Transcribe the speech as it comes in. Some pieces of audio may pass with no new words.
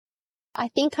I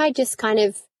think I just kind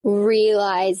of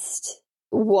realized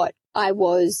what I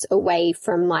was away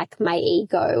from like my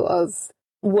ego of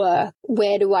work.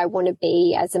 Where do I want to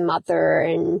be as a mother,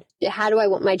 and how do I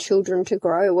want my children to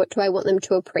grow? What do I want them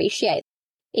to appreciate?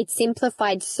 It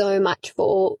simplified so much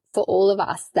for all of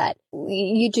us that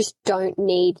you just don't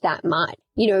need that much.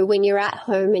 You know, when you're at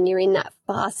home and you're in that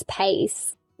fast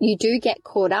pace, you do get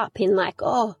caught up in like,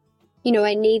 oh, you know,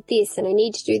 I need this and I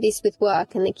need to do this with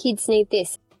work and the kids need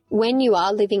this. When you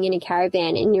are living in a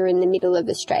caravan and you're in the middle of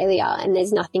Australia and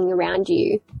there's nothing around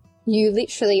you, you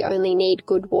literally only need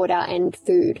good water and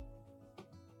food.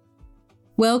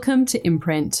 Welcome to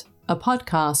Imprint, a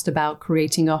podcast about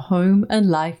creating a home and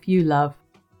life you love.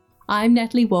 I'm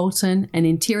Natalie Walton, an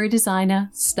interior designer,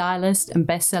 stylist, and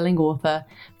best-selling author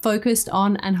focused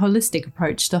on an holistic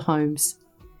approach to homes.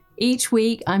 Each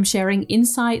week, I'm sharing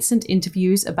insights and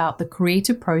interviews about the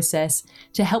creative process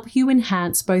to help you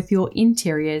enhance both your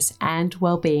interiors and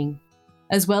well-being,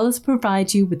 as well as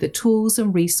provide you with the tools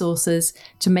and resources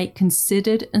to make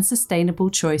considered and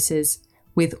sustainable choices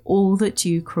with all that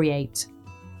you create.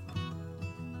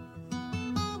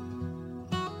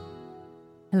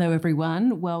 Hello,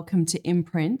 everyone. Welcome to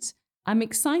Imprint. I'm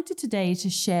excited today to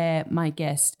share my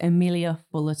guest, Amelia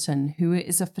Fullerton, who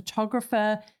is a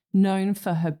photographer known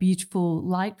for her beautiful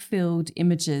light-filled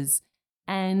images.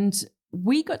 And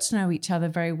we got to know each other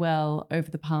very well over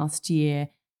the past year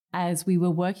as we were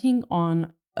working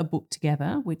on a book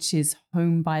together, which is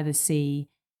Home by the Sea.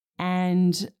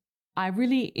 And I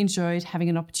really enjoyed having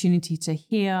an opportunity to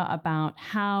hear about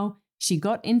how she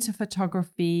got into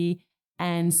photography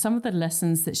and some of the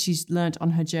lessons that she's learned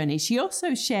on her journey. She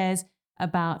also shares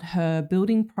about her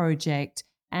building project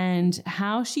and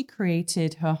how she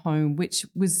created her home, which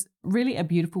was really a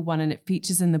beautiful one, and it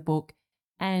features in the book,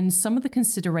 and some of the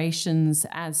considerations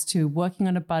as to working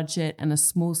on a budget and a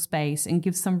small space, and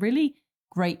gives some really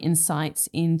great insights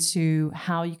into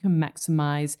how you can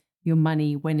maximize your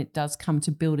money when it does come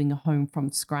to building a home from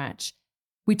scratch.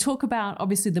 We talk about,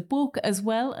 obviously, the book, as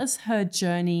well as her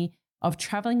journey of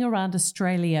traveling around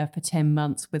Australia for 10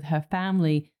 months with her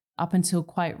family. Up until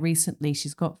quite recently,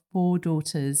 she's got 4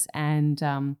 daughters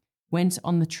and went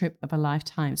on the trip of a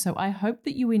lifetime. So I hope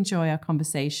that you enjoy our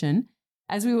conversation.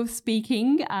 As we were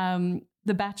speaking,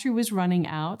 the battery was running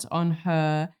out on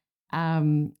her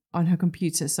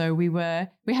computer, so we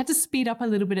had to speed up a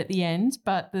little bit at the end,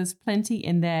 but there's plenty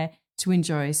in there to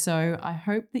enjoy. So I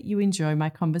hope that you enjoy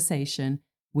my conversation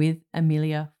with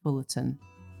Amelia Fullerton.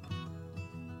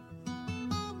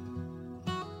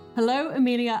 Hello,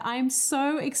 Amelia. I'm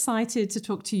so excited to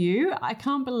talk to you. I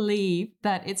can't believe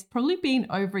that it's probably been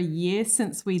over a year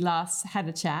since we last had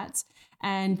a chat,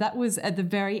 and that was at the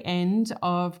very end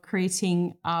of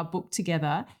creating our book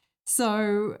together.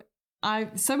 So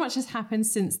much has happened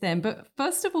since then. But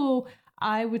first of all,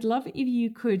 I would love if you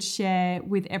could share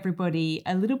with everybody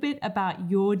a little bit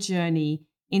about your journey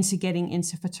into getting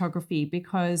into photography,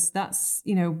 because that's,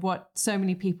 you know, what so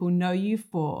many people know you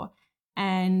for.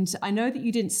 And I know that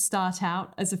you didn't start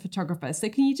out as a photographer. So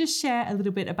can you just share a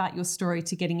little bit about your story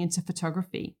to getting into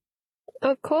photography?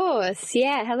 Of course.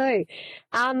 Yeah. Hello.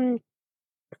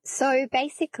 So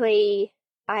basically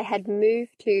I had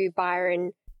moved to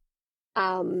Byron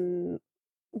when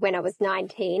I was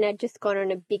 19. I'd just gone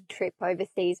on a big trip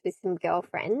overseas with some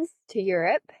girlfriends to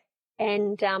Europe,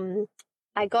 and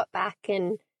I got back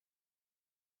and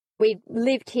we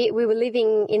lived here. We were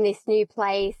living in this new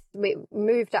place. We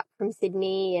moved up from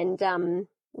Sydney, and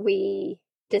we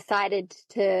decided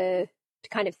to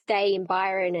kind of stay in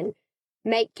Byron and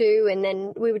make do. And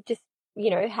then we would just, you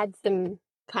know, had some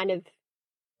kind of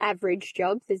average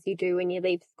jobs as you do when you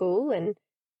leave school. And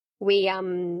we,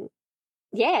 and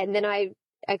then I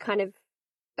kind of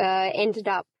ended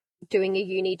up doing a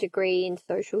uni degree in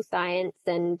social science,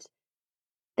 and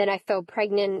then I fell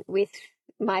pregnant with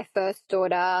my first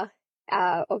daughter.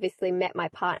 Obviously met my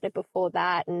partner before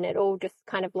that, and it all just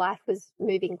kind of, life was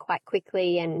moving quite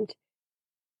quickly. And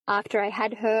after I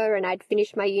had her and I'd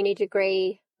finished my uni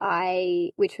degree,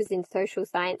 which was in social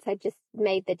science, I just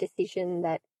made the decision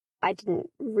that I didn't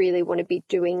really want to be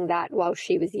doing that while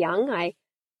she was young. I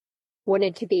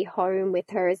wanted to be home with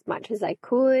her as much as I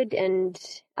could. And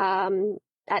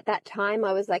at that time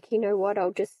I was like, you know what,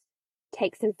 I'll just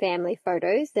take some family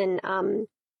photos. And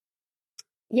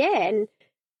and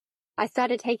I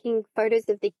started taking photos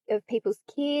of people's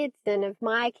kids and of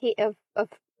my kid, of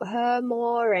her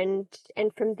more, and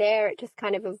from there it just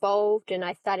kind of evolved, and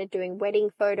I started doing wedding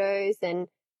photos, and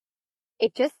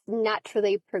it just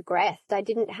naturally progressed. I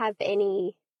didn't have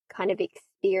any kind of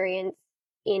experience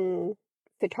in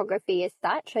photography as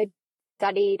such.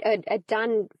 I'd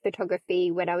done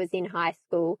photography when I was in high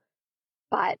school,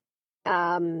 but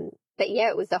yeah,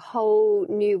 it was a whole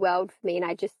new world for me, and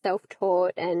I just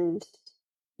self-taught, and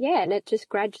yeah, and it just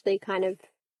gradually kind of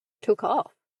took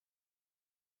off.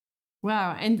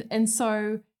 Wow. And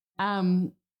so,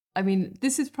 I mean,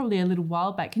 this is probably a little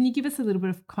while back. Can you give us a little bit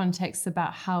of context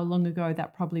about how long ago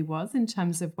that probably was in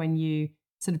terms of when you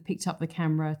sort of picked up the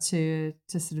camera to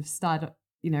sort of start,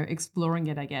 exploring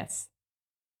it, I guess?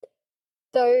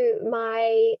 So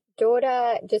my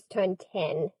daughter just turned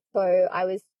 10, so I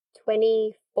was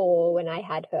 24 when I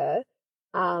had her.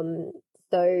 Um,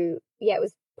 so yeah, it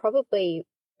was probably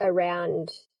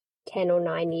around 10 or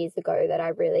 9 years ago that I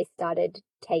really started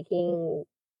taking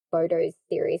photos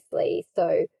seriously.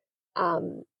 So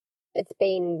um, it's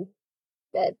been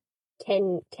a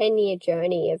 10-year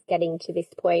journey of getting to this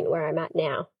point where I'm at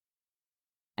now.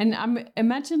 And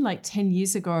imagine like 10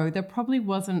 years ago, there probably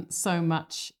wasn't so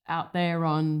much out there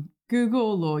on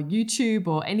Google or YouTube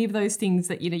or any of those things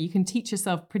that, you can teach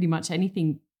yourself pretty much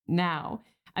anything now.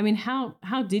 I mean, how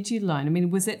did you learn? I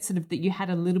mean, was it sort of that you had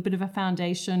a little bit of a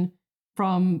foundation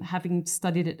from having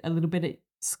studied it a little bit at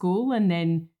school, and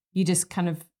then you just kind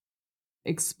of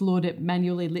explored it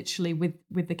manually, literally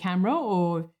with the camera?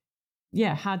 Or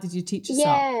yeah, how did you teach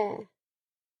yourself?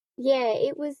 Yeah,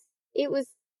 it was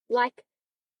like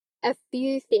a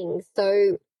few things.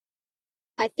 So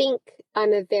I think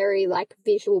I'm a very like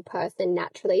visual person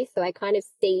naturally, so I kind of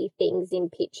see things in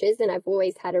pictures, and I've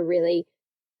always had a really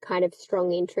kind of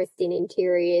strong interest in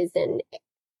interiors, and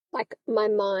like my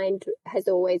mind has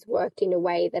always worked in a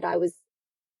way that I was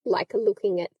like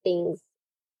looking at things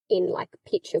in like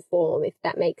picture form, if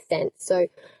that makes sense. So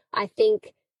I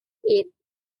think it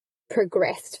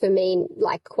progressed for me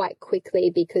like quite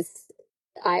quickly because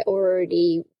I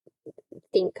already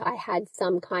think I had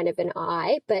some kind of an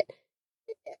eye, but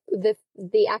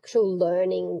the actual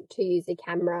learning to use a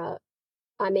camera,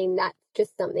 I mean, that's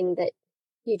just something that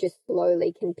you just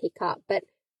slowly can pick up. But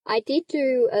I did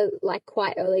do like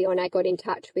quite early on, I got in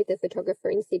touch with a photographer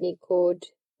in Sydney called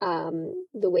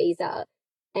Louisa,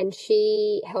 and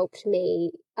she helped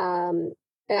me.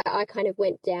 I kind of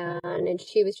went down, and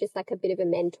she was just like a bit of a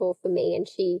mentor for me, and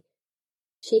she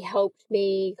helped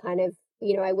me kind of,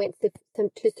 I went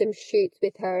to some shoots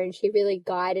with her, and she really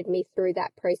guided me through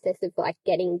that process of like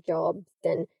getting jobs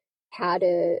and how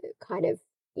to kind of,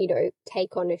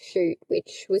 take on a shoot,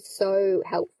 which was so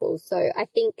helpful. So I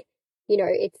think,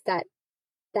 it's that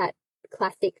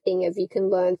classic thing of you can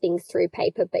learn things through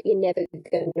paper, but you're never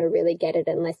going to really get it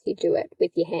unless you do it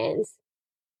with your hands.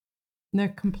 No,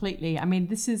 completely. I mean,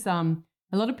 this is a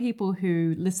lot of people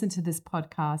who listen to this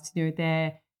podcast,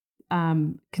 they're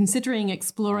considering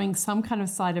exploring some kind of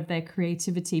side of their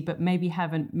creativity, but maybe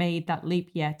haven't made that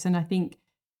leap yet. And I think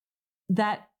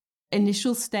that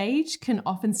initial stage can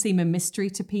often seem a mystery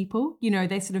to people.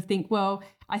 They sort of think, well,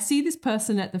 I see this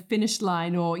person at the finish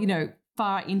line or,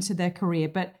 far into their career,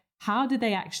 but how do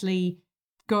they actually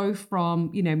go from,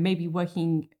 maybe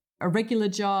working a regular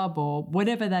job or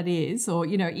whatever that is, or,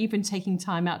 even taking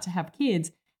time out to have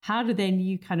kids? How do then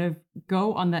you kind of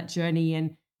go on that journey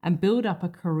and build up a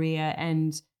career?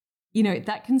 And,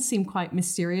 that can seem quite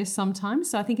mysterious sometimes.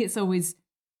 So I think it's always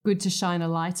good to shine a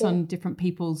light on different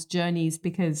people's journeys,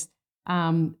 because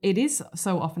it is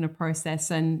so often a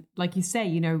process. And like you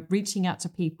say, reaching out to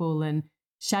people and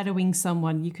shadowing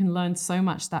someone, you can learn so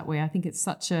much that way. I think it's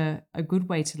such a good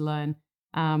way to learn.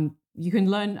 You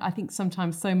can learn, I think,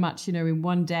 sometimes so much, in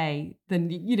one day, then,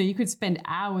 you could spend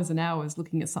hours and hours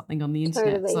looking at something on the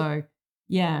internet. Totally. So,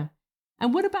 yeah.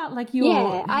 And what about like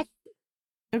Yeah,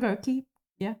 Okay, keep,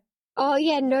 yeah. Oh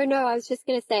yeah, no, I was just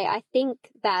gonna say, I think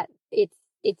that it's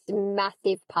a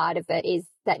massive part of it is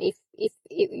that if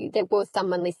there was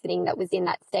someone listening that was in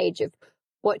that stage of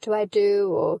what do I do,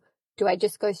 or do I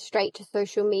just go straight to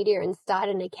social media and start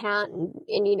an account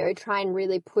and try and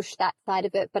really push that side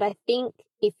of it. But I think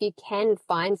if you can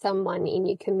find someone in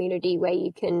your community where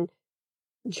you can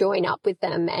join up with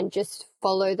them and just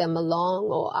follow them along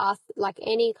or ask, like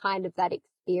any kind of that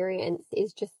experience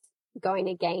is just going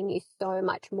to gain you so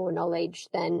much more knowledge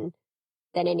than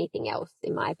anything else,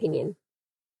 in my opinion.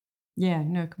 Yeah,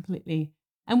 no, completely.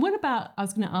 And what about, I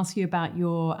was going to ask you about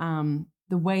your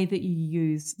the way that you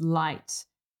use light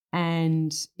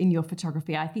and in your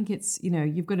photography. I think it's,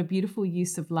 you've got a beautiful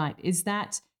use of light. Is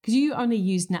that because you only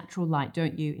use natural light,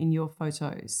 don't you, in your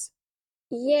photos?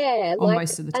 Yeah, Or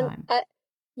most of the time?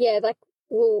 yeah, like,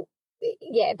 well,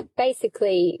 yeah,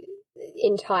 basically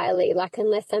entirely. Like,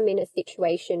 unless I'm in a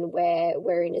situation where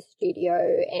we're in a studio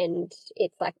and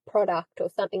it's like product or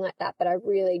something like that, but I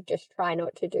really just try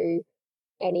not to do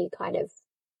any kind of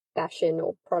fashion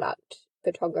or product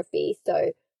photography.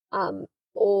 So,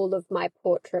 all of my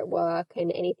portrait work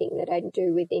and anything that I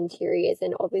do with interiors,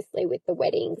 and obviously with the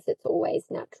weddings, it's always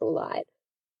natural light.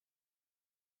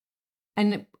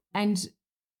 And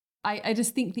I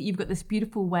just think that you've got this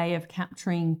beautiful way of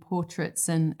capturing portraits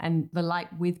and the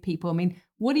light with people. I mean,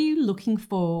 what are you looking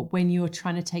for when you're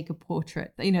trying to take a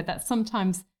portrait? You know, that's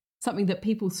sometimes something that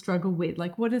people struggle with.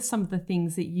 Like, what are some of the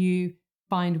things that you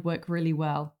find work really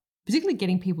well, particularly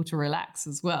getting people to relax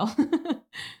as well?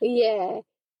 Yeah.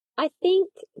 I think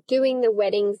doing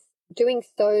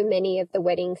so many of the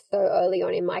weddings so early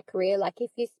on in my career, like if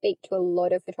you speak to a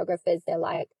lot of photographers, they're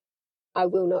like, I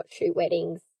will not shoot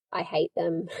weddings. I hate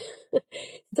them.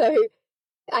 So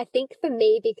I think for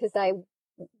me, because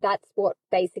that's what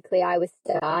basically I was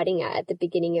starting at the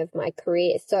beginning of my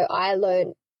career. So I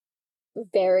learned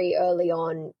very early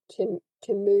on to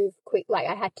move quick. Like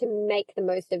I had to make the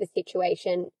most of a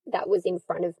situation that was in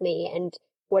front of me, and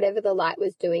whatever the light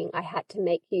was doing, I had to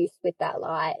make use with that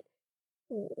light.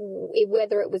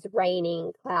 Whether it was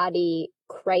raining, cloudy,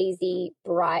 crazy,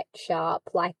 bright, sharp,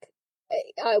 like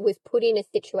I was put in a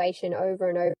situation over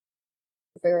and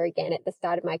over again at the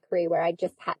start of my career where I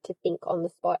just had to think on the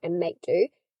spot and make do,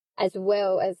 as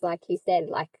well as, like you said,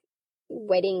 like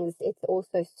weddings, it's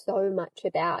also so much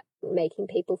about making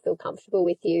people feel comfortable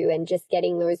with you and just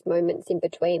getting those moments in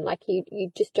between. Like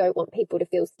you just don't want people to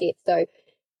feel stiff. So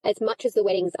as much as the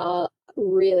weddings are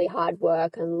really hard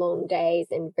work and long days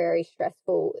and very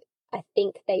stressful, I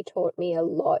think they taught me a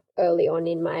lot early on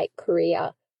in my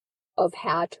career of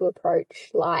how to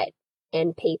approach light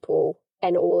and people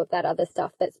and all of that other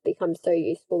stuff that's become so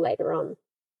useful later on.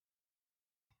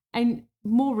 And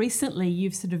more recently,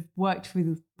 you've sort of worked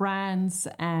with brands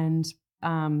and,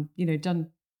 done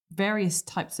various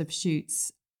types of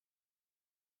shoots.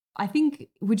 I think,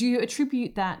 would you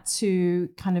attribute that to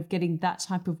kind of getting that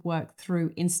type of work through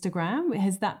Instagram?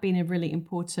 Has that been a really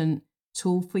important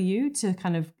tool for you to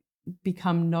kind of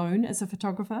become known as a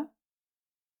photographer?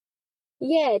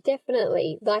 Yeah,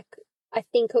 definitely. Like, I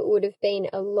think it would have been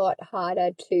a lot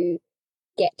harder to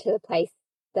get to the place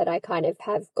that I kind of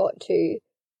have got to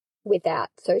without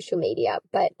social media.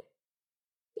 But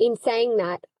in saying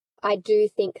that, I do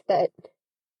think that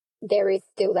there is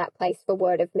still that place for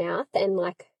word of mouth. And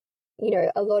like,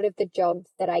 a lot of the jobs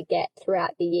that I get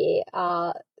throughout the year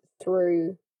are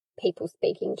through people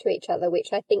speaking to each other, which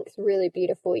I think is really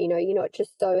beautiful. You're not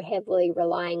just so heavily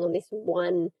relying on this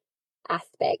one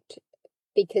aspect,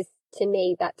 because to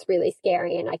me, that's really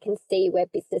scary. And I can see where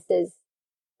businesses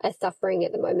are suffering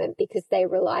at the moment because they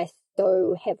rely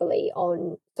so heavily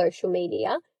on social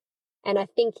media. And I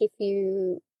think if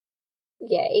you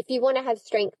want to have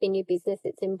strength in your business,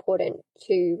 it's important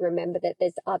to remember that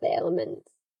there's other elements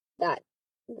that,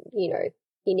 you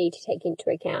need to take into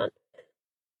account.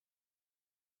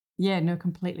 Yeah, no,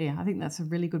 completely. I think that's a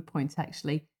really good point,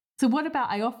 actually. So what about,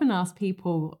 I often ask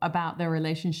people about their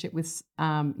relationship with,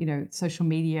 social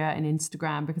media and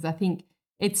Instagram, because I think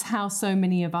it's how so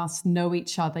many of us know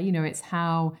each other. It's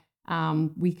how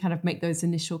we kind of make those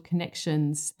initial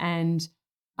connections. And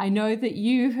I know that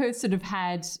you have sort of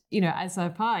had, as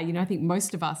have I, I think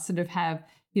most of us sort of have,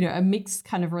 a mixed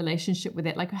kind of relationship with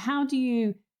it. Like,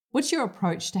 what's your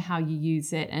approach to how you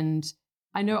use it? And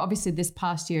I know obviously this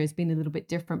past year has been a little bit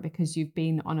different because you've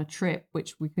been on a trip,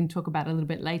 which we can talk about a little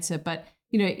bit later. But,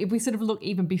 if we sort of look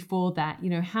even before that,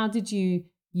 how did you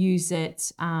use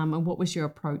it and what was your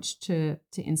approach to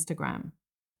Instagram?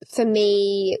 For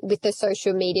me, with the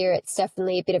social media, it's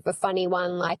definitely a bit of a funny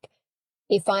one. Like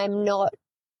if I'm on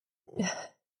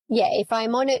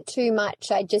it too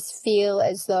much, I just feel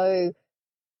as though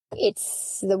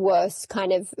it's the worst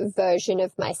kind of version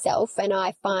of myself. And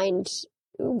I find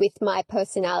with my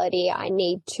personality, I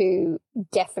need to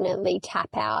definitely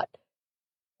tap out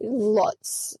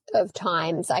lots of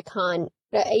times. I can't,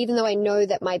 even though I know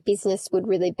that my business would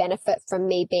really benefit from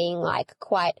me being like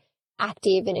quite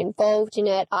active and involved in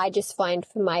it, I just find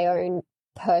for my own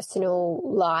personal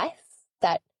life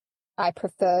that I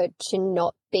prefer to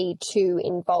not be too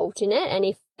involved in it. And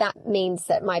if that means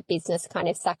that my business kind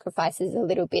of sacrifices a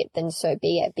little bit, then so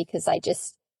be it, because I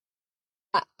just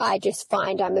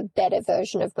find I'm a better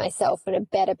version of myself and a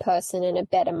better person and a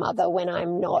better mother when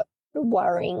I'm not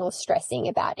worrying or stressing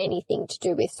about anything to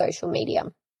do with social media.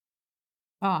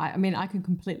 Oh, I mean, I can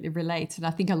completely relate. And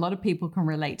I think a lot of people can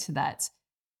relate to that.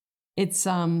 It's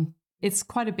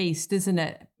quite a beast, isn't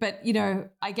it? But,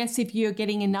 I guess if you're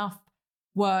getting enough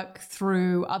work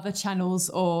through other channels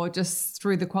or just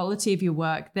through the quality of your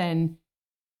work, then,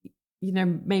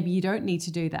 maybe you don't need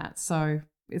to do that. So,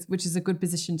 which is a good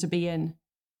position to be in.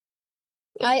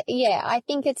 I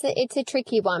think it's a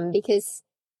tricky one because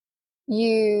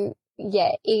you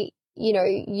you know,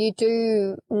 you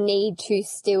do need to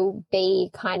still be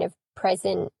kind of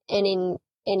present and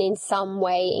in some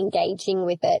way engaging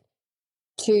with it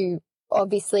to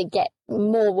obviously get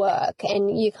more work.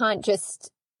 And you can't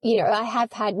just, you know, I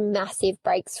have had massive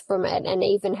breaks from it and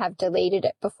even have deleted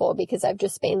it before because I've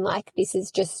just been like, this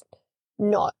is just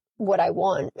not what I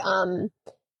want.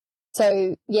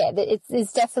 So yeah,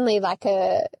 it's definitely like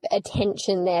a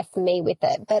tension there for me with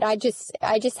it, but I just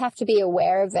have to be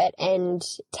aware of it and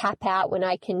tap out when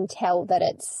I can tell that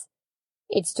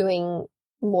it's doing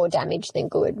more damage than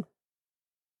good.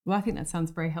 Well, I think that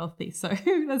sounds very healthy, so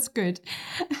that's good.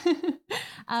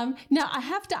 Now, I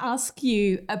have to ask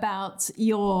you about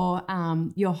your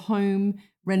home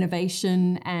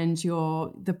renovation and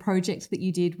the project that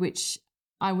you did, which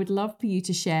I would love for you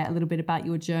to share a little bit about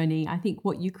your journey. I think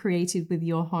what you created with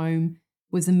your home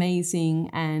was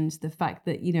amazing, and the fact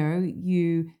that, you know,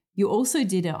 you also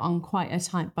did it on quite a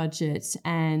tight budget,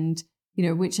 and, you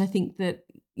know, which I think that,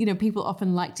 you know, people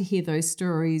often like to hear those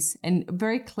stories, and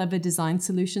very clever design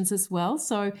solutions as well.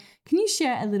 So can you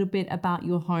share a little bit about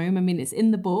your home? I mean, it's in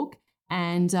the book,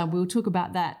 and we'll talk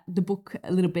about the book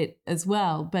a little bit as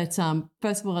well. But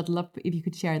first of all, I'd love if you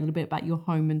could share a little bit about your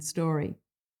home and story.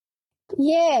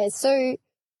 Yeah, so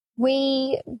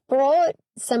we bought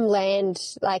some land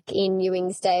like in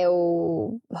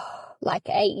Ewingsdale like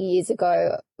 8 years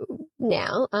ago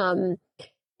now.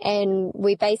 And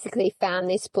we basically found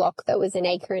this block that was 1.5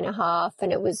 acres,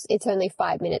 and it's only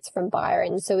 5 minutes from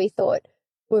Byron. So we thought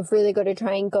we've really got to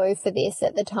try and go for this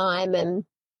at the time. And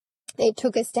it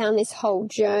took us down this whole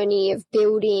journey of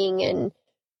building and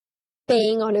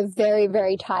being on a very,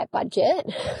 very tight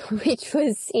budget, which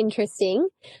was interesting.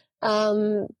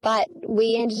 But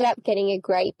we ended up getting a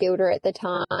great builder at the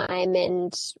time,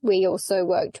 and we also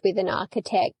worked with an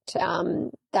architect,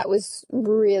 that was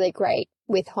really great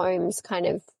with homes, kind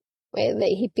of where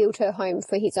he built a home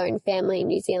for his own family in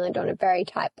New Zealand on a very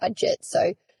tight budget.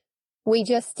 So we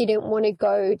just didn't want to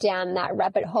go down that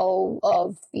rabbit hole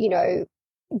of, you know,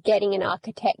 getting an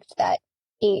architect that,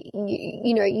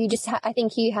 you know, you just, I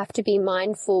think you have to be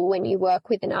mindful when you work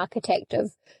with an architect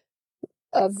of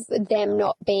them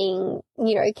not being,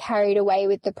 you know, carried away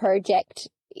with the project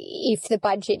if the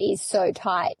budget is so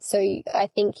tight. So I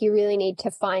think you really need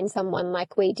to find someone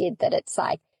like we did, that it's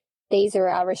like, these are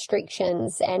our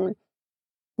restrictions. And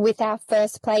with our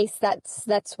first place,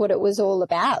 that's what it was all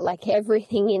about. Like,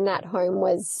 everything in that home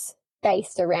was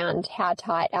based around how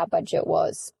tight our budget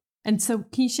was. And so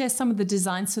can you share some of the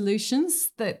design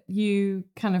solutions that you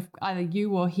kind of, either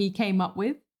you or he came up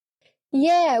with?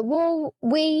 Yeah, well,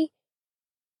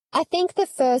 I think the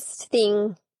first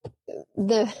thing,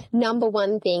 the number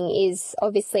one thing is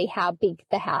obviously how big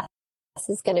the house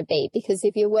is going to be, because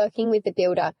if you're working with the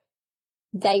builder,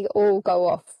 they all go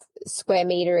off square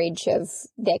meterage of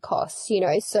their costs, you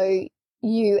know. So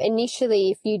you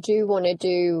initially, if you do want to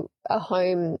do a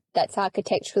home that's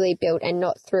architecturally built and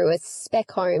not through a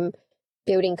spec home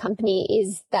building company,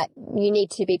 is that you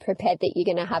need to be prepared that you're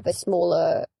going to have a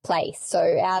smaller place. So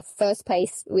our first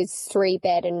place was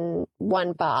 3-bed and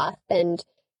 1 bath, and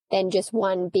then just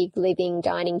 1 big living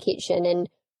dining kitchen. And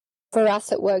for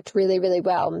us, it worked really, really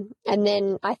well. And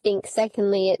then I think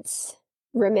secondly, it's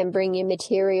remembering your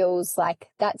materials. Like,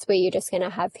 that's where you're just going to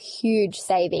have huge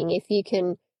saving. If you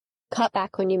can cut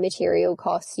back on your material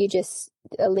costs, you're just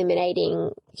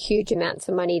eliminating huge amounts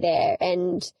of money there.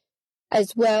 And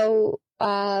as well,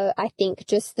 I think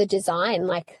just the design,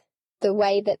 like the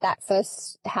way that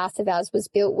first house of ours was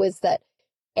built, was that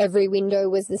every window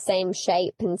was the same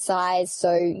shape and size.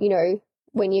 So, you know,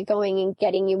 when you're going and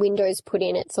getting your windows put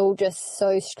in, it's all just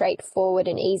so straightforward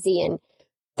and easy. And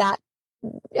that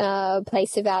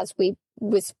place of ours, we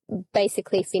was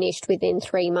basically finished within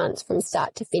 3 months from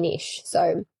start to finish.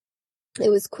 So it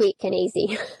was quick and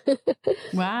easy.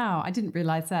 Wow, I didn't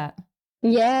realize that.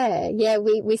 Yeah,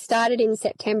 we started in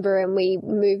September and we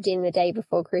moved in the day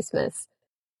before Christmas.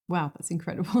 Wow, that's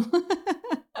incredible.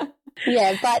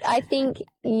 Yeah, but I think,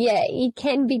 yeah, it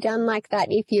can be done like that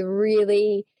if you're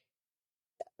really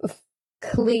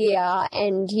clear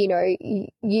and, you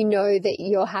know that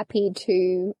you're happy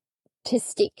to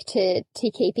stick to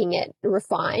keeping it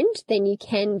refined, then you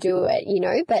can do it, you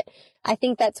know. But I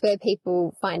think that's where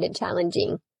people find it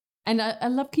challenging. And I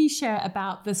love, can you share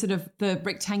about the sort of the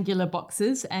rectangular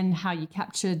boxes and how you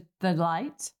captured the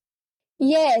light?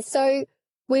 Yeah, so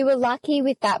we were lucky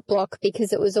with that block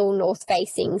because it was all north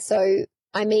facing. So,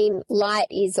 I mean, light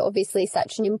is obviously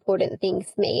such an important thing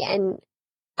for me. And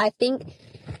I think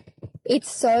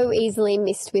it's so easily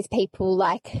missed with people,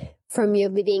 like from your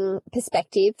living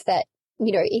perspective, that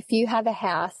you know, if you have a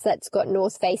house that's got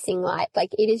north facing light,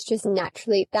 like it is just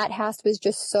naturally, that house was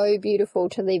just so beautiful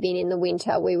to live in the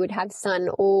winter. We would have sun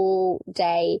all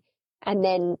day. And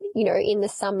then, you know, in the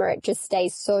summer, it just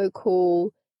stays so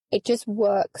cool. It just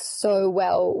works so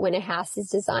well when a house is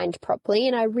designed properly.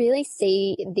 And I really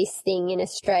see this thing in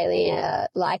Australia,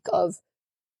 like of,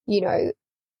 you know,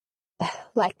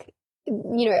 like,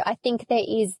 you know, I think there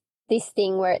is this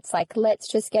thing where it's like,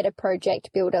 let's just get a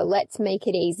project builder. Let's make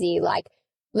it easy. Like,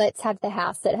 let's have the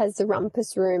house that has the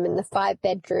rumpus room and the 5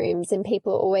 bedrooms. And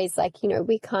people are always like, you know,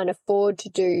 we can't afford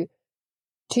to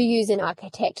use an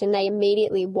architect, and they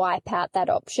immediately wipe out that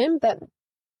option. But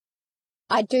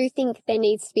I do think there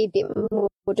needs to be a bit more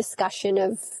discussion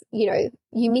of, you know,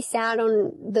 you miss out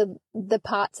on the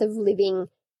parts of living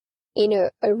in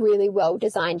a really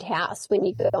well-designed house when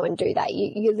you go and do that.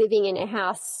 You're living in a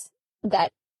house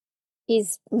that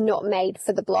is not made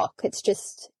for the block. It's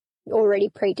just already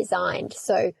pre-designed.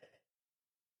 So,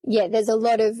 yeah, there's a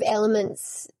lot of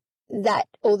elements that,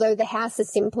 although the house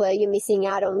is simpler, you're missing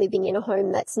out on living in a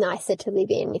home that's nicer to live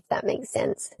in, if that makes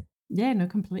sense. Yeah, no,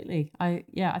 completely. I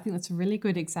think that's a really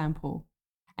good example.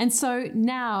 And so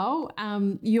now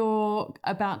you're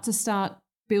about to start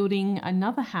building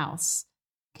another house.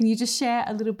 Can you just share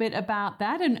a little bit about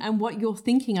that and what you're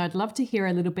thinking? I'd love to hear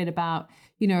a little bit about,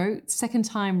 you know, second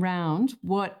time round.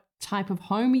 What type of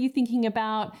home are you thinking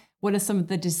about? What are some of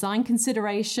the design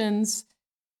considerations?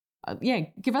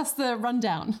 Give us the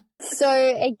rundown. So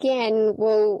again,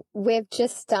 well, we've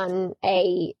just done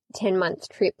a 10-month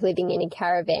trip living in a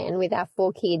caravan with our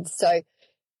 4 kids. So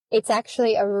it's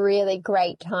actually a really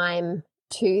great time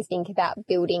to think about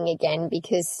building again,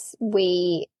 because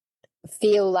we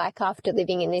feel like after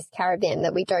living in this caravan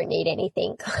that we don't need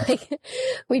anything,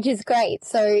 which is great.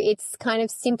 So it's kind of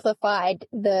simplified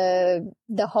the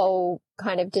whole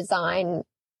kind of design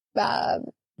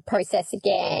process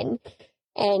again.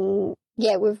 And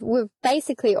yeah, we've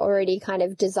basically already kind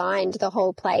of designed the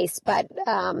whole place, but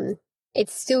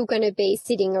it's still going to be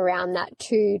sitting around that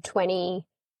 220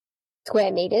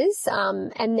 square meters.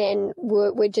 And then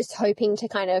we're just hoping to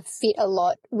kind of fit a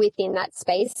lot within that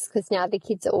space, because now the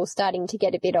kids are all starting to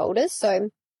get a bit older. So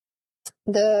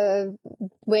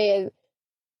we're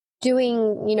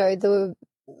doing, you know, the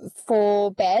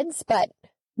 4 beds, but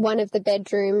one of the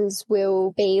bedrooms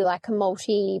will be like a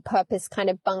multi-purpose kind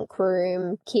of bunk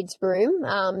room, kids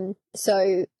room.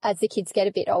 So as the kids get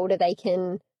a bit older, they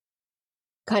can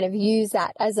kind of use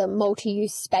that as a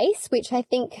multi-use space, which I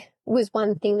think was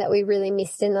one thing that we really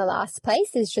missed in the last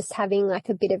place, is just having like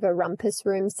a bit of a rumpus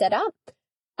room set up.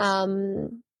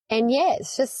 And yeah,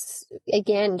 it's just,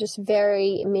 again, just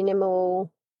very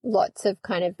minimal, lots of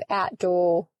kind of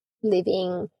outdoor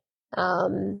living,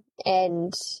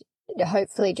 and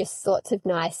hopefully just lots of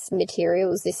nice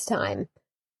materials this time.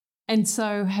 And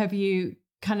so have you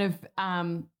kind of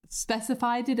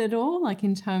specified it at all, like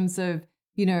in terms of,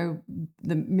 you know,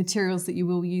 the materials that you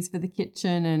will use for the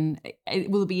kitchen, and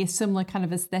will it be a similar kind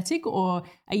of aesthetic, or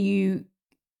are you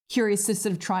curious to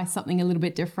sort of try something a little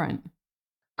bit different?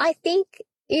 I think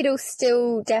it'll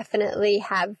still definitely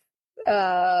have,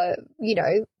 you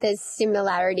know, there's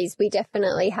similarities. We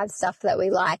definitely have stuff that we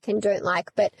like and don't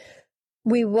like, but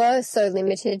we were so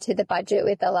limited to the budget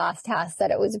with the last house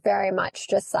that it was very much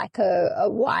just like a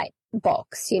white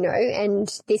box, you know,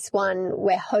 and this one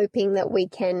we're hoping that we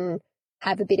can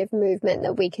have a bit of movement,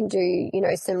 that we can do, you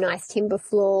know, some nice timber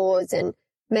floors and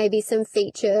maybe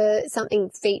something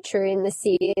feature in the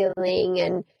ceiling,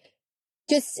 and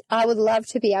just, I would love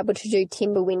to be able to do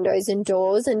timber windows and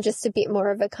doors and just a bit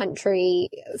more of a country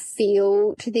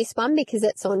feel to this one, because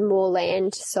it's on more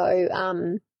land.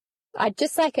 So, I'd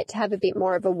just like it to have a bit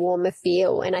more of a warmer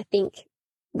feel. And I think,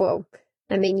 well,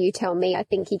 I mean, you tell me, I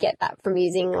think you get that from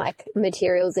using like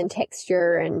materials and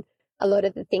texture and a lot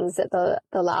of the things that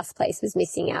the last place was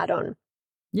missing out on.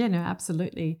 Yeah, no,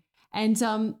 absolutely. And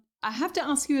I have to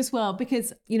ask you as well,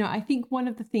 because, you know, I think one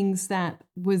of the things that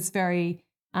was very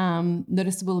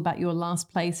noticeable about your last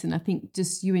place, and I think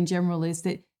just you in general, is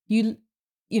that you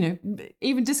know,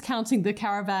 even discounting the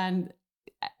caravan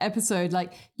episode,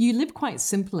 like you live quite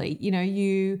simply. You know,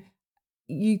 you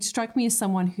strike me as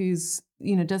someone who's,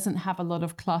 you know, doesn't have a lot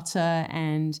of clutter,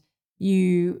 and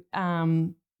you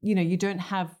know, you don't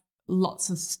have lots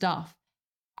of stuff.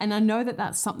 And I know that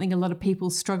that's something a lot of people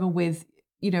struggle with,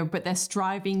 you know, but they're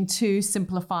striving to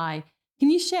simplify. Can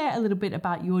you share a little bit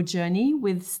about your journey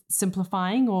with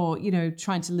simplifying, or, you know,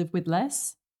 trying to live with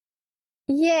less?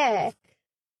 Yeah.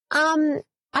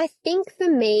 I think for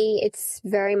me, it's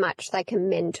very much like a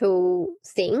mental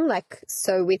thing. Like,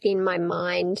 so within my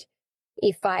mind,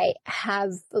 if I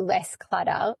have less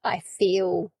clutter, I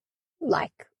feel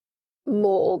like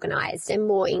more organized and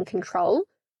more in control.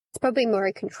 It's probably more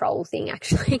a control thing,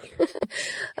 actually.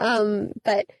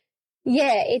 But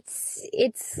yeah,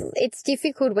 it's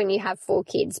difficult when you have 4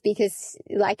 kids because,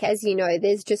 like, as you know,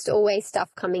 there's just always stuff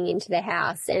coming into the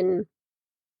house, and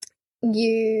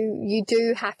you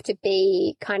do have to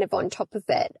be kind of on top of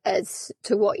it as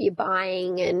to what you're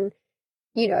buying, and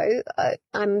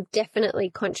I'm definitely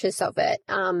conscious of it.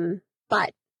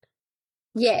 But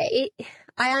yeah,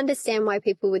 I understand why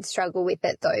people would struggle with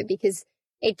it though, because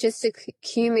it just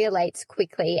accumulates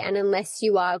quickly, and unless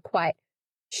you are quite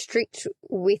strict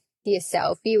with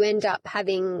yourself, you end up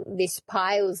having this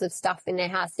piles of stuff in the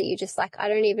house that you're just like, I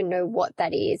don't even know what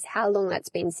that is, how long that's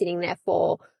been sitting there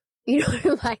for.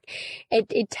 Like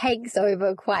it takes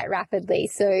over quite rapidly.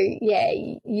 So yeah,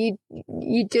 you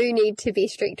do need to be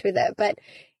strict with it, but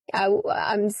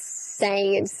I'm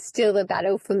saying it's still a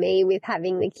battle for me with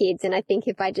having the kids. And I think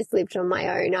if I just lived on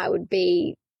my own, I would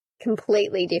be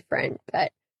completely different.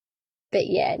 But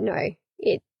yeah, no,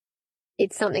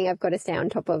 it's something I've got to stay on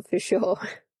top of for sure.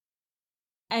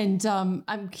 And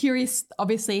I'm curious,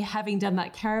 obviously, having done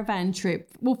that caravan trip.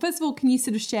 Well, first of all, can you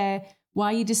sort of share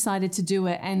why you decided to do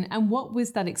it, and what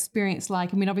was that experience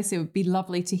like? I mean, obviously, it would be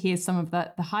lovely to hear some of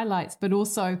the highlights, but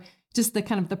also just the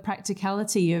kind of the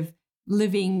practicality of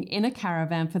living in a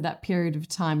caravan for that period of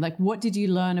time. Like, what did you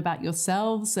learn about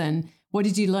yourselves, and what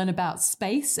did you learn about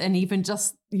space, and even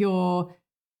just your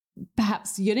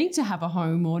perhaps yearning to have a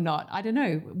home or not? I don't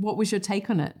know. What was your take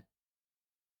on it?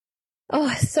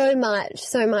 Oh, so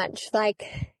much.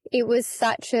 Like, it was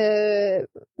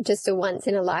just a once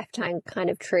in a lifetime kind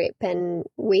of trip, and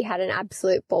we had an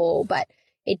absolute ball, but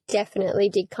it definitely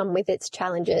did come with its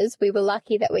challenges. We were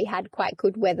lucky that we had quite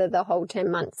good weather the whole 10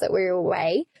 months that we were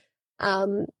away.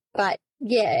 But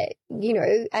yeah,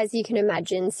 as you can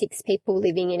imagine, 6 people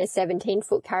living in a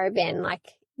 17-foot caravan,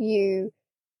 like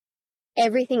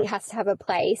everything has to have a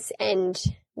place. And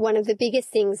one of the biggest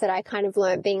things that I kind of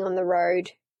learned being on the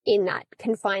road in that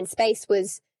confined space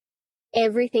was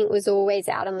everything was always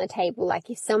out on the table. Like,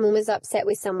 if someone was upset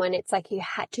with someone, it's like you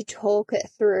had to talk it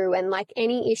through, and like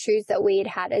any issues that we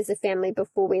had as a family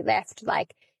before we left,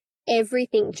 like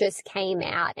everything just came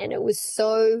out, and it was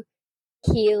so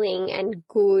healing and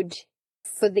good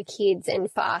for the kids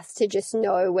and for us to just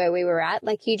know where we were at.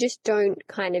 Like, you just don't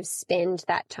kind of spend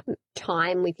that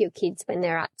time with your kids when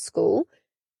they're at school,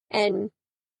 and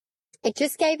it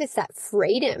just gave us that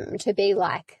freedom to be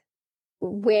like,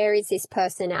 where is this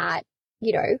person at?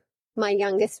 My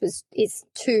youngest is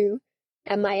 2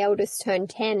 and my eldest turned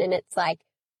 10, and it's like,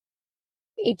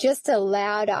 it just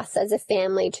allowed us as a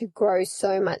family to grow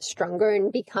so much stronger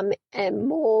and become a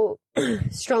more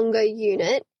stronger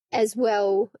unit, as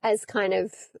well as kind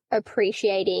of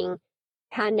appreciating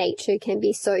how nature can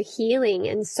be so healing.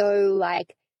 And so,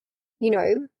 like,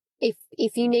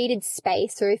 if you needed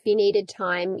space or if you needed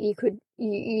time,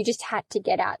 you just had to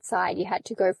get outside. You had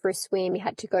to go for a swim. You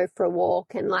had to go for a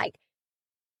walk. And like,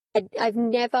 I've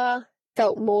never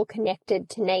felt more connected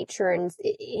to nature. And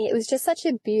it was just such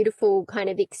a beautiful kind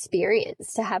of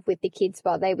experience to have with the kids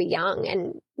while they were young.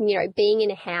 And, being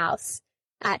in a house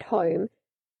at home,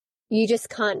 you just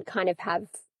can't kind of have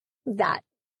that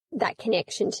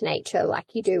connection to nature like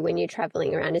you do when you're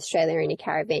traveling around Australia in a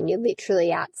caravan. You're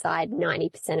literally outside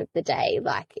 90% of the day.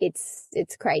 Like, it's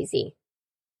crazy.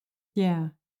 Yeah.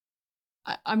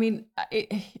 I mean,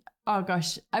 oh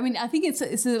gosh. I mean, I think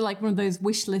it's like one of those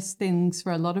wish list things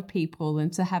for a lot of people,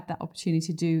 and to have that opportunity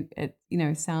to do it,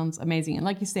 sounds amazing. And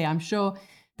like you say, I'm sure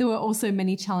there were also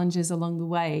many challenges along the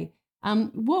way.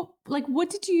 What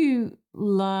did you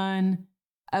learn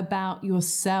about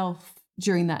yourself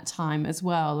during that time as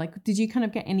well? Like, did you kind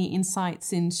of get any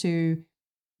insights into,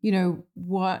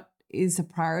 what is a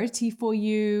priority for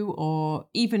you, or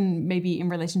even maybe in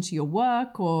relation to your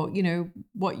work, or,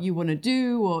 what you want to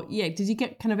do, or did you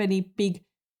get kind of any big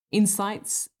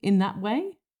insights in that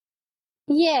way?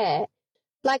 Yeah.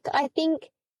 Like, I think,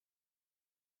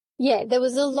 there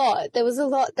was a lot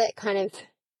that kind of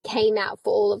came out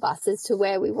for all of us as to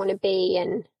where we want to be.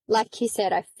 And like you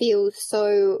said, I feel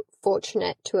so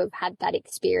fortunate to have had that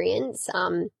experience.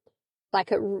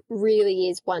 Like, it really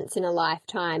is once in a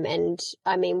lifetime. And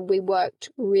I mean, we worked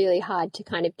really hard to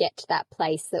kind of get to that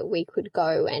place that we could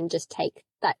go and just take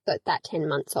that 10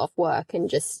 months off work and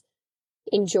just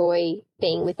enjoy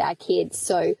being with our kids.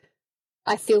 So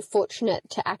I feel fortunate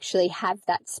to actually have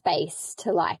that space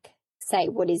to like say,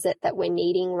 what is it that we're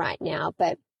needing right now?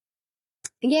 But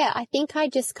yeah, I think I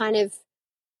just kind of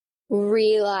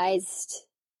realized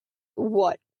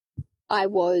what I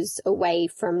was away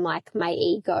from like my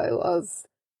ego of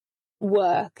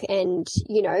work. And,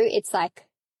 it's like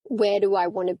where do I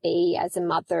want to be as a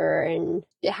mother, and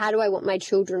how do I want my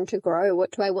children to grow?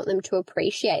 What do I want them to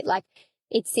appreciate? Like,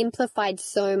 it simplified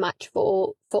so much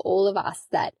for all of us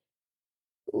that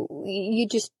you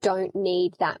just don't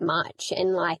need that much.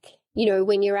 And like, you know,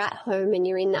 when you're at home and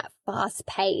you're in that fast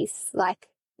pace, like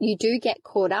you do get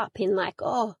caught up in like,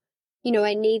 oh, you know,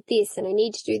 I need this and I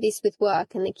need to do this with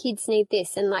work and the kids need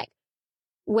this. And like,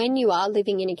 when you are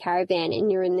living in a caravan and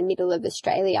you're in the middle of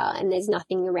Australia and there's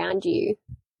nothing around you,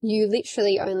 you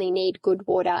literally only need good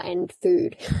water and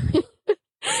food,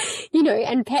 you know,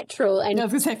 and petrol. And I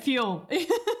was going to say fuel.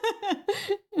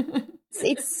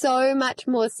 It's so much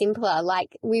more simpler.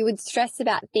 Like, we would stress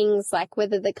about things like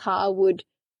whether the car would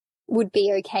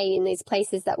be okay in these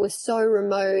places that were so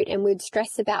remote, and we'd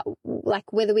stress about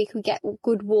like whether we could get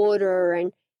good water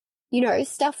and, you know,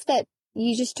 stuff that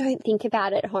you just don't think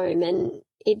about at home, and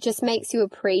it just makes you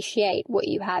appreciate what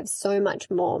you have so much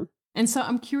more. And so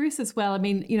I'm curious as well. I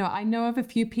mean, you know, I know of a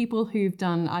few people who've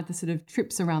done either sort of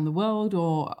trips around the world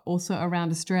or also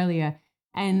around Australia.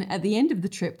 And at the end of the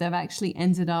trip, they've actually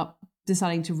ended up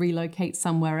deciding to relocate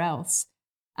somewhere else.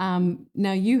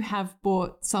 Now, you have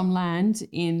bought some land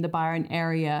in the Byron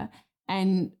area,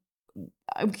 and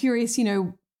I'm curious, you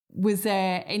know, was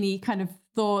there any kind of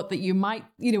thought that you might,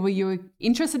 you know, were you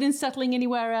interested in settling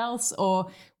anywhere else,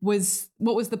 or what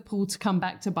was the pull to come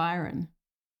back to Byron?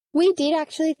 We did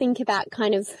actually think about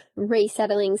kind of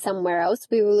resettling somewhere else.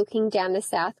 We were looking down the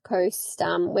south coast.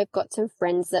 We've got some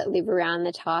friends that live around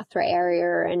the Tathra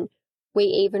area, and we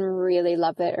even really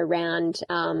love it around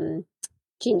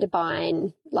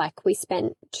Jindabyne. Like, we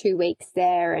spent 2 weeks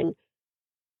there, and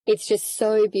it's just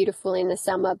so beautiful in the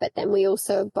summer. But then we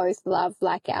also both love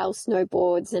like our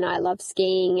snowboards, and I love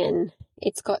skiing, and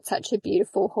it's got such a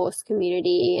beautiful horse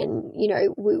community. And, you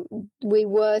know, we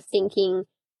were thinking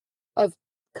of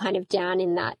kind of down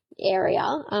in that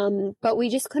area, but we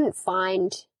just couldn't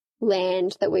find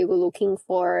land that we were looking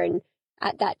for. And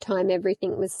at that time,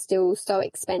 everything was still so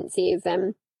expensive,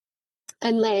 and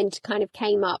land kind of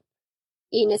came up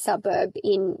in a suburb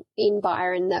in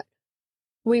Byron that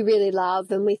we really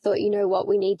love. And we thought, you know what,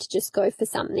 we need to just go for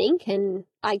something. And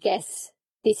I guess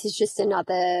this is just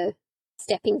another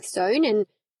stepping stone. And,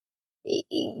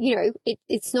 you know,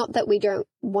 it's not that we don't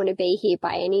want to be here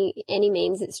by any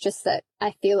means. It's just that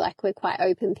I feel like we're quite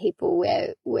open people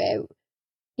where,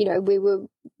 you know, we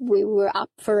were up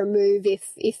for a move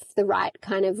if the right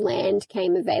kind of land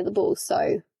came available.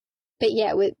 So, but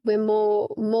yeah, we're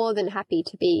more than happy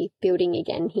to be building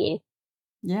again here.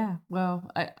 Yeah, well,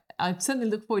 I certainly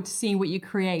look forward to seeing what you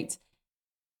create.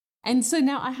 And so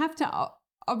now I have to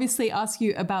obviously ask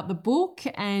you about the book.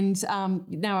 And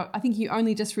now I think you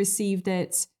only just received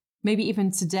it, maybe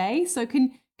even today. So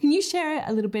can you share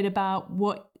a little bit about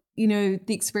what, you know,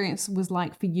 the experience was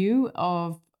like for you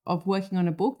of working on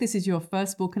a book? This is your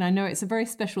first book, and I know it's a very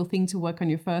special thing to work on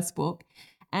your first book.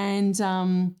 And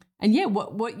yeah,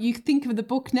 what you think of the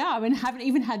book now? I mean, I haven't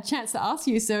even had a chance to ask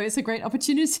you, so it's a great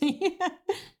opportunity.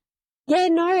 Yeah,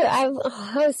 no, I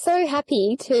was so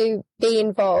happy to be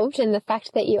involved, and the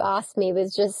fact that you asked me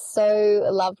was just so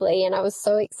lovely, and I was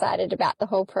so excited about the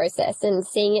whole process, and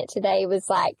seeing it today was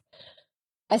like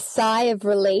a sigh of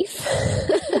relief.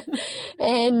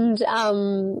 And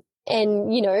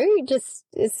you know,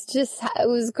 it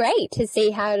was great to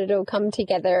see how it all come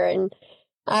together, and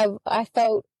I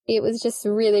felt it was just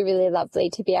really, really lovely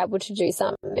to be able to do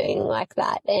something like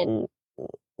that. And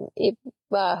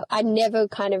I never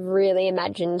kind of really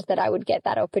imagined that I would get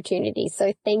that opportunity.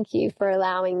 So thank you for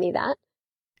allowing me that.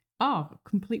 Oh,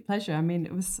 complete pleasure. I mean,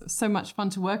 it was so much fun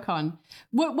to work on.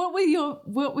 What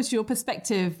was your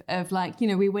perspective of, like, you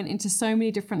know, we went into so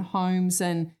many different homes,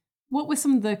 and what were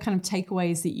some of the kind of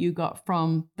takeaways that you got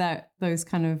from those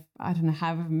kind of, I don't know,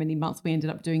 however many months we ended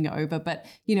up doing it over, but,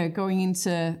 you know, going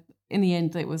into, in the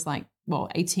end, it was like, well,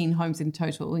 18 homes in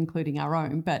total, including our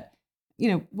own. But,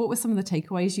 you know, what were some of the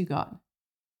takeaways you got?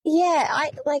 Yeah,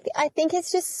 I think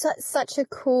it's just such a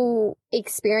cool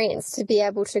experience to be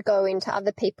able to go into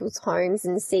other people's homes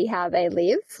and see how they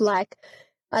live. Like,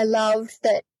 I loved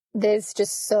that there's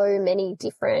just so many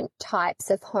different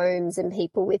types of homes and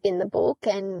people within the book,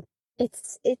 and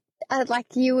like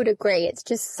you would agree, it's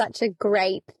just such a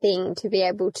great thing to be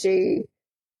able to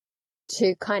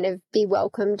kind of be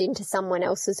welcomed into someone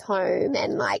else's home,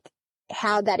 and like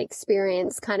how that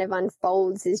experience kind of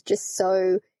unfolds is just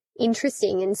so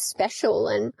interesting and special,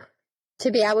 and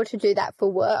to be able to do that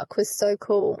for work was so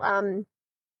cool.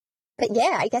 But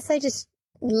yeah, I guess I just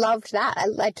loved that.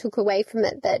 I took away from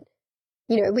it that,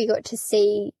 you know, we got to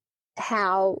see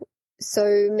how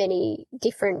so many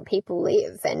different people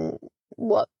live and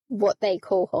what they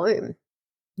call home.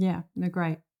 Yeah, no,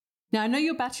 great. Now, I know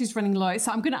your battery's running low,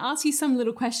 so I'm going to ask you some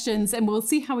little questions and we'll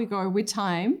see how we go with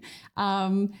time.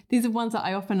 These are ones that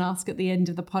I often ask at the end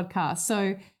of the podcast.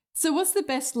 So what's the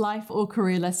best life or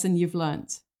career lesson you've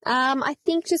learned? I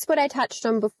think just what I touched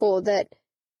on before, that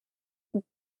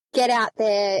get out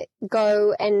there,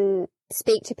 go and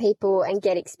speak to people and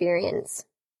get experience.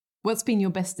 What's been your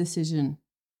best decision?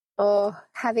 Oh,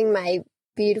 having my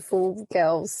beautiful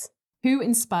girls. Who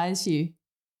inspires you?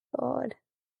 God.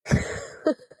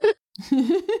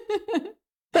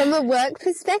 From a work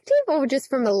perspective or just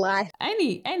from a life?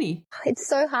 Any. It's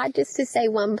so hard just to say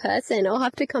one person. I'll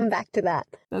have to come back to that.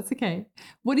 That's okay.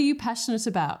 What are you passionate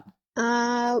about?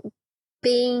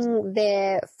 Being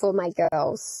there for my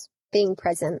girls, being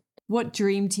present. What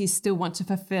dream do you still want to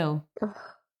fulfill?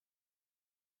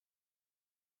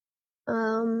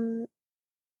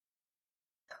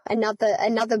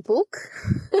 Another book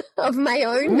of my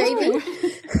own, maybe.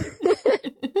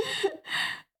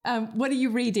 What are you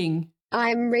reading?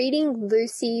 I'm reading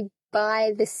Lucy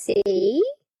by the Sea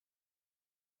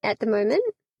at the moment.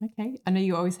 Okay. I know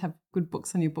you always have good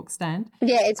books on your book stand.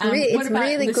 Yeah, it's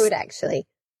really good, actually.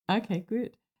 Okay,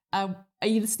 good. Are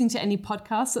you listening to any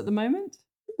podcasts at the moment?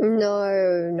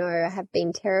 No, I have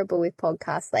been terrible with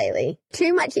podcasts lately.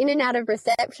 Too much in and out of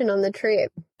reception on the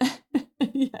trip.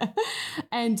 Yeah.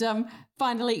 And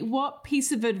finally, what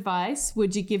piece of advice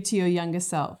would you give to your younger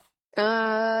self?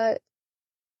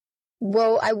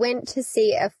 Well, I went to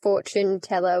see a fortune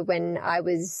teller when I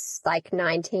was like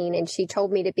 19 and she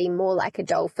told me to be more like a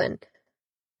dolphin.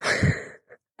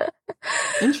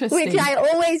 Interesting. Which I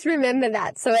always remember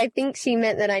that. So I think she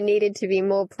meant that I needed to be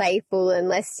more playful and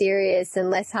less serious and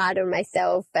less hard on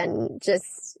myself and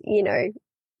just,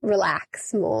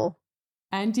 relax more.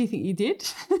 And do you think you did?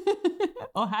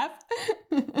 Or have?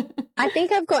 I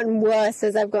think I've gotten worse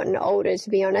as I've gotten older, to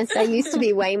be honest. I used to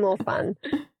be way more fun.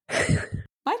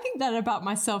 I think that about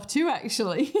myself too,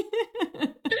 actually.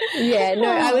 Yeah, no,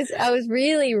 I was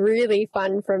really, really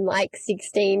fun from like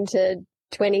 16 to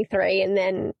 23, and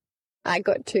then I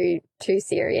got too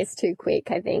serious too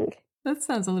quick, I think. That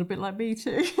sounds a little bit like me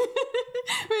too.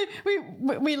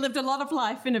 we lived a lot of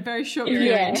life in a very short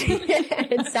period. Yeah,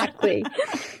 exactly.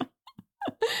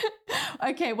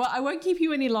 Okay, well, I won't keep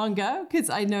you any longer because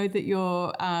I know that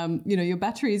your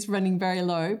battery is running very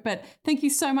low. But thank you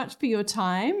so much for your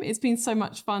time. It's been so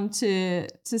much fun to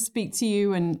speak to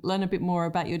you and learn a bit more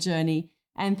about your journey.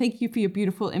 And thank you for your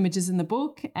beautiful images in the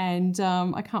book. And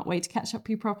I can't wait to catch up with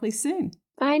you properly soon.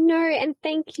 I know, and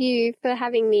thank you for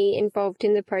having me involved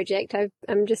in the project.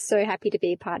 I'm just so happy to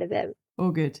be a part of it.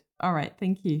 All good. All right,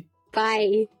 thank you.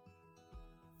 Bye.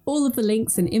 All of the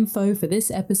links and info for this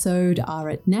episode are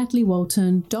at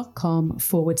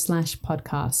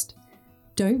nataliewalton.com/podcast.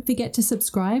 Don't forget to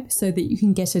subscribe so that you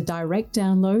can get a direct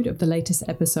download of the latest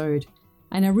episode.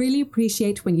 And I really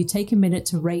appreciate when you take a minute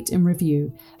to rate and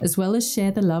review, as well as share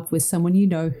the love with someone you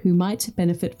know who might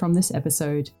benefit from this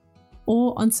episode,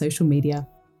 or on social media.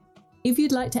 If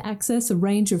you'd like to access a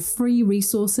range of free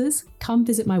resources, come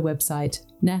visit my website,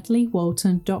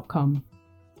 nataliewalton.com.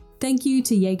 Thank you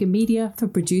to Jaeger Media for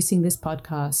producing this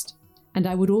podcast. And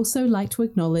I would also like to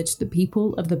acknowledge the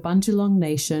people of the Bundjalung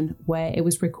Nation where it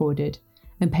was recorded,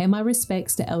 and pay my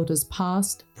respects to elders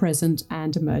past, present,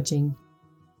 and emerging.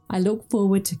 I look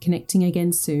forward to connecting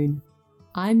again soon.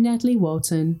 I'm Natalie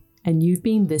Walton, and you've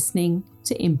been listening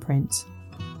to Imprint.